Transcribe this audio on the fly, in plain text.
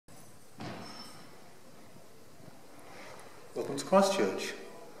Welcome to Christchurch.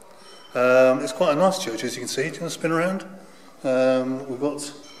 It's quite a nice church, as you can see. Do you want to spin around? We've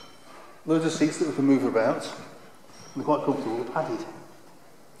got loads of seats that we can move about. They're quite comfortable, they're padded.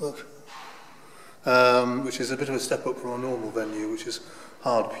 Look. Which is a bit of a step up from a normal venue, which is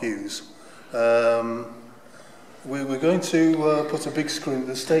hard pews. We're going to put a big screen.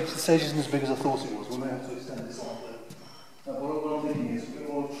 The stage isn't as big as I thought it was. We may have to extend it slightly. What I'm thinking is we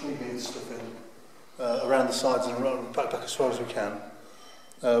put all the tree beard stuff in around the sides and around back as far as we can.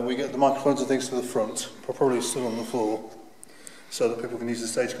 We get the microphones and things to the front, probably still on the floor, so that people can use the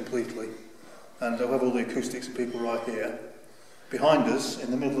stage completely. And we have all the acoustics and people right here. Behind us,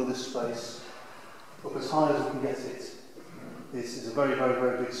 in the middle of this space, up as high as we can get it, is a very, very,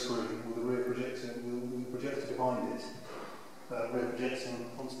 very big screen with a rear projector behind it, rear projecting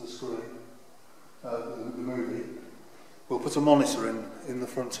onto the screen, the movie. We'll put a monitor in the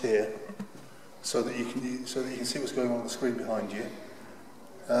front here, so that you can see what's going on the screen behind you.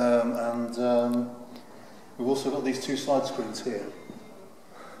 We've also got these two side screens here.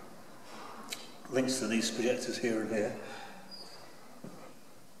 Links to these projectors here and here.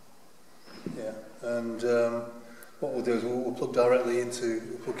 Yeah, and what we'll do is we'll plug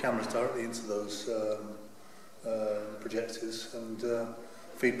cameras directly into those projectors and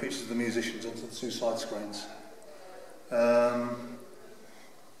feed pictures of the musicians onto the two side screens.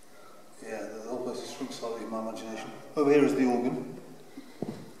 Yeah, the whole place has shrunk slightly in my imagination. Over here is the organ.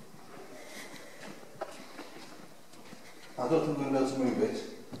 I don't think we're going to be able to move it,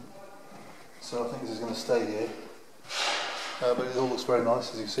 so I think this is going to stay here. But it all looks very nice,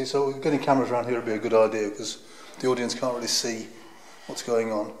 as you can see. So getting cameras around here would be a good idea because the audience can't really see what's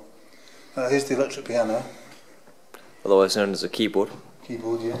going on. Here's the electric piano. Otherwise known as a keyboard.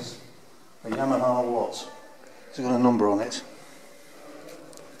 Keyboard, yes. A Yamaha what? It's got a number on it.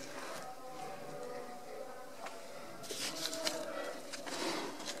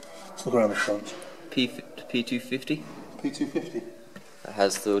 Let's look around the front. P250? P250? It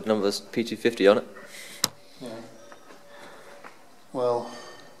has the numbers P250 on it. Yeah. Well,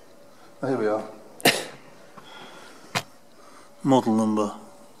 here we are. Model number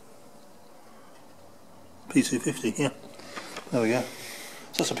P250, yeah. There we go.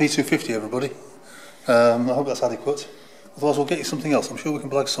 So that's a P250, everybody. I hope that's adequate. Otherwise we'll get you something else. I'm sure we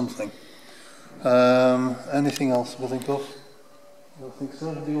can blag something. Anything else I think of? I don't think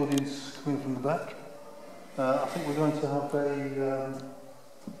so. The audience coming from the back. I think we're going to have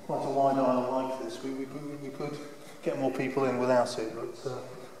quite a wide aisle like this. We could get more people in without it, but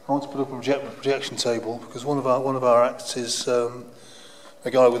I want to put up a projection table because one of our acts is a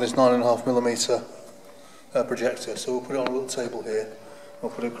guy with his 9.5mm projector. So we'll put it on a little table here.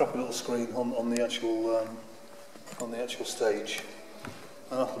 We'll put a crappy little screen on the actual stage,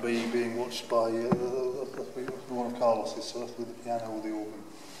 and that'll be being watched by one of Carlos's. So that's with the piano or the organ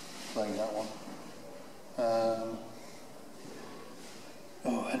playing that one.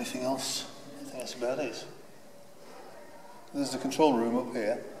 Anything else? I think that's about it. There's the control room up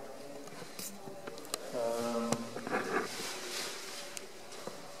here.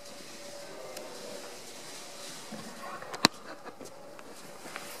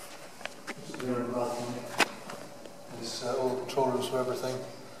 There's all the control rooms for everything.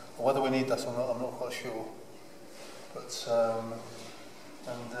 Whether we need that or not, I'm not quite sure. But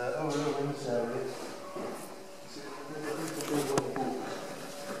over in this area.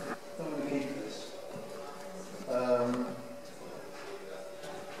 I'm going to keep this.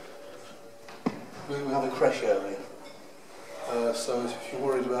 We have a creche area, so if you're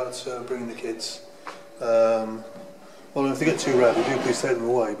worried about bringing the kids, well, if they get too rowdy, do please take them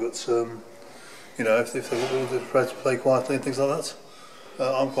away. But you know, if they're prepared to play quietly and things like that,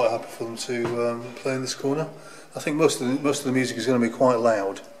 I'm quite happy for them to play in this corner. I think most of the music is going to be quite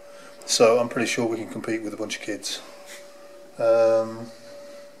loud, so I'm pretty sure we can compete with a bunch of kids.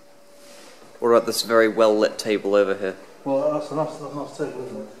 What about this very well lit table over here? Well, that's a nice table,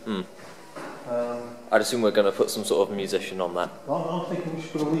 isn't it? Mm. I'd assume we're going to put some sort of musician on that. I'm thinking we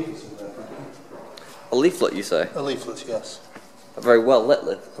should put a leaflet in there. A leaflet, you say? A leaflet, yes. A very well lit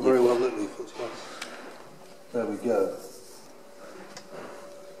leaflet. A very well lit leaflet, yes. There we go.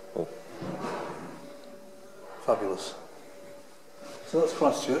 Oh. Fabulous. So that's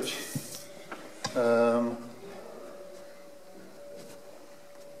Christchurch.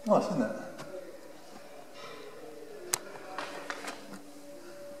 Nice, isn't it?